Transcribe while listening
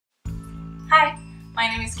Hi, my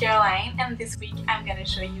name is Guerlain and this week I'm gonna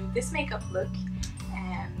show you this makeup look,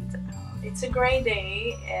 and it's a gray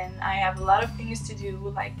day and I have a lot of things to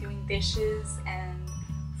do, like doing dishes and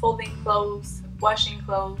folding clothes, washing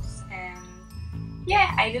clothes, and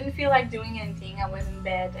yeah, I didn't feel like doing anything. I was in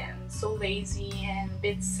bed and so lazy and a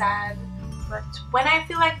bit sad, but when I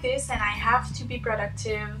feel like this and I have to be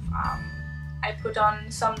productive, I put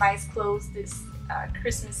on some nice clothes, this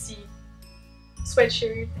Christmassy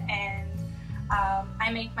sweatshirt, and I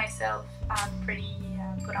make myself pretty,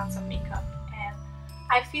 put on some makeup, and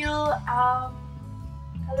I feel a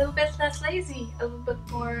little bit less lazy, a little bit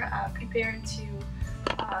more prepared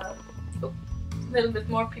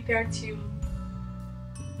to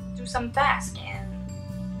do some tasks and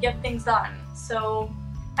get things done. So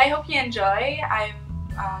I hope you enjoy. I've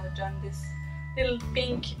done this little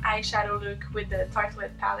pink eyeshadow look with the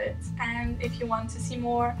Tartelette Palette, and if you want to see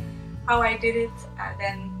more how I did it,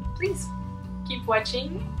 then please keep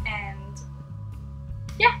watching and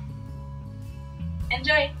yeah,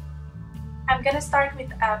 enjoy! I'm gonna start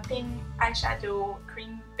with a pink eyeshadow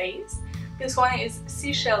cream base. This one is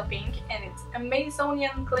Seashell Pink and it's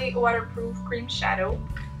Amazonian Clay Waterproof Cream Shadow.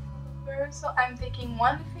 So I'm taking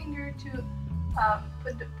one finger to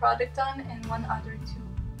put the product on and one other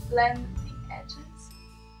to blend the edges.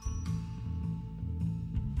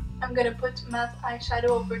 I'm gonna put matte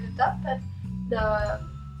eyeshadow over the top, but the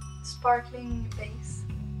sparkling base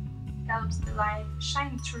helps the light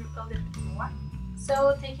shine through a little bit more.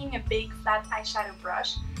 So taking a big flat eyeshadow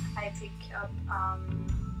brush, I pick up,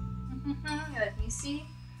 let me see,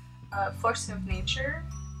 Force of Nature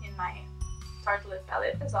in my Tartelette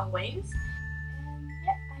palette as always. And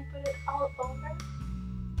yeah, I put it all over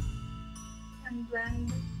and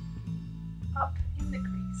blend up in the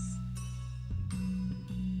crease.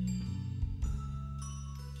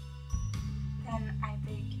 Then I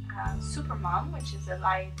take Supermom, which is a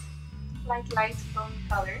light bone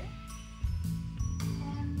color,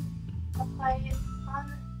 and apply it on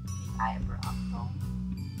the eyebrow bone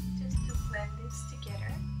just to blend this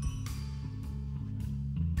together.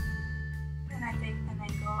 Then I take an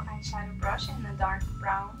angle eyeshadow brush in a dark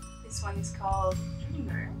brown. This one is called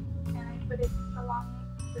Dreamer, and I put it along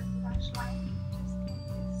the lash line just like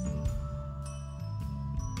this.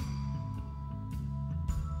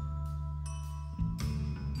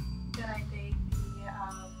 Then I take the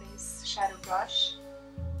base shadow brush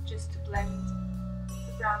just to blend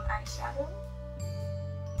the brown eyeshadow.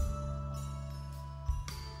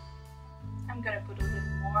 I'm gonna put a little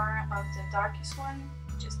more of the darkest one,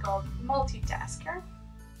 which is called Multitasker.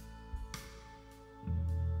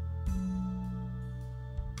 And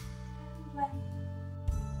blend.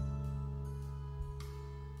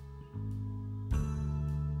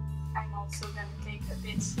 I'm also gonna take a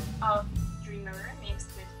bit of Dreamer mixed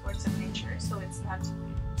with Force of Nature so it's not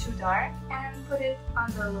too dark, and put it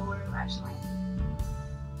on the lower lash line.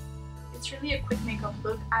 It's really a quick makeup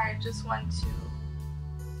look. I just want to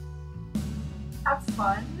have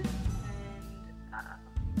fun and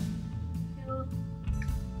feel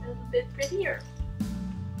a little bit prettier.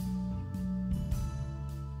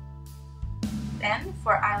 Then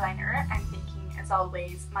for eyeliner, I'm taking, as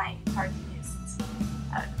always, my Tarteist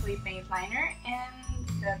clay paint liner and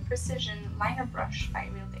the Precision Liner Brush by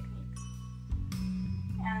Real Techniques.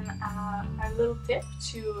 And a little tip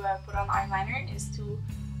to put on eyeliner is to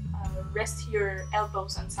rest your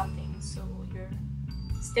elbows on something so you're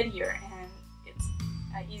steadier and it's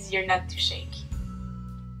easier not to shake.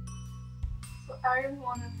 So I really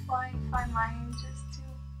want to fine line just to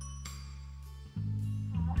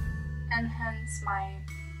enhance my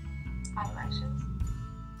eyelashes.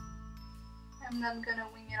 I'm not gonna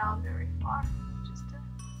wing it out very far, just a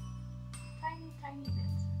tiny bit.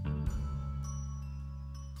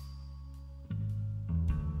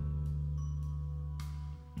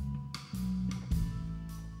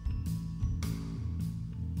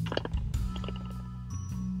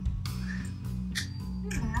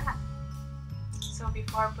 So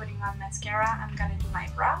before putting on mascara, I'm gonna do my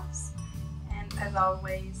brows, and as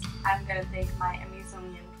always, I'm gonna take my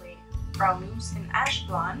Amazonian Clay Brow Mousse in Ash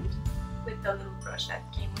Blonde with the little brush that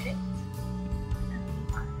came with it, and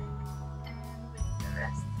with the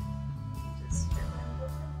rest, just fill in the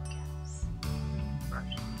little gaps.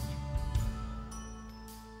 Brush.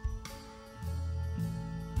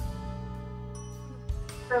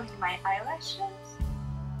 Curling my eyelashes,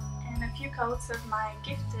 and a few coats of my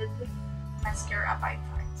Gifted mascara by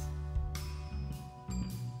Tarte.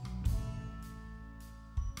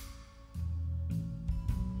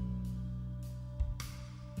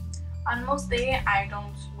 On most days, I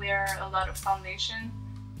don't wear a lot of foundation,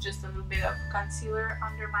 just a little bit of concealer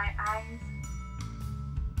under my eyes.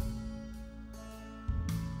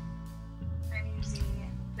 I'm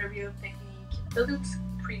using the Real Technique Deluxe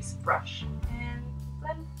Crease Brush and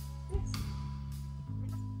blend this.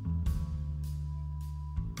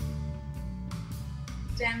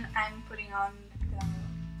 Then I'm putting on the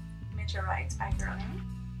Meteorites by Guerlain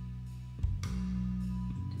to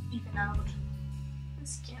even out the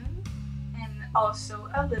skin, and also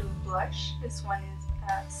a little blush. This one is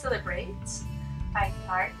Celebrate by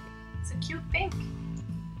Tarte. It's a cute pink.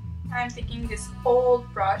 I'm taking this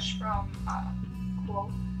old brush from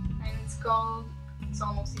Quote, and it's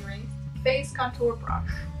almost erased, Face Contour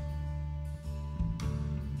Brush.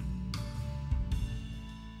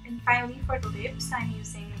 And finally for the lips, I'm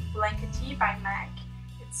using Blankety by MAC.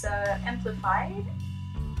 It's amplified.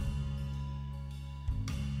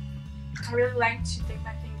 I really like to take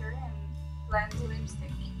my finger and blend the lipstick.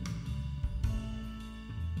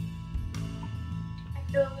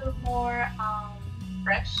 I feel a little more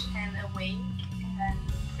fresh and awake and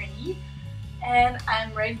pretty, and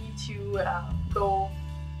I'm ready to go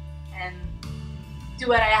and do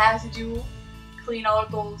what I have to do, clean all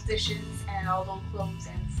those dishes and all those clothes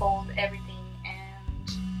and fold everything.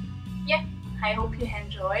 And yeah, I hope you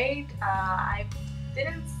enjoyed. I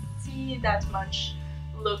didn't see that much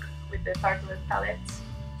look with the Tartelette Palette,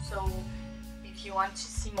 so if you want to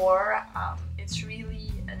see more, it's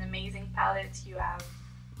really an amazing palette. You have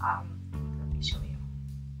let me show you.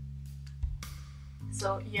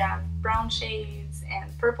 So you have brown shades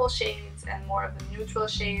and purple shades and more of the neutral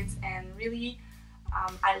shades, and really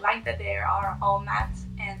I like that they are all matte.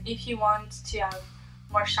 And if you want to have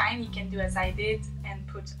more shine, you can do as I did and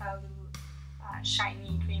put a little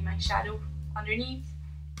shiny cream eyeshadow underneath.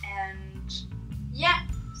 And yeah,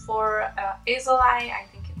 for hazel eye, I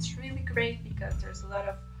think it's really great because there's a lot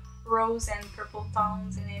of rose and purple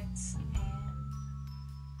tones in it. And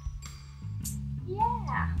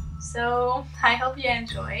yeah, so I hope you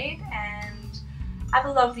enjoyed and have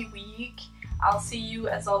a lovely week. I'll see you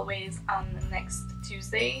as always on the next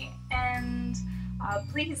Tuesday, and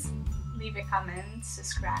please leave a comment,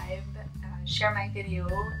 subscribe, share my video,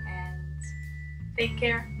 and take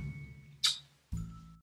care.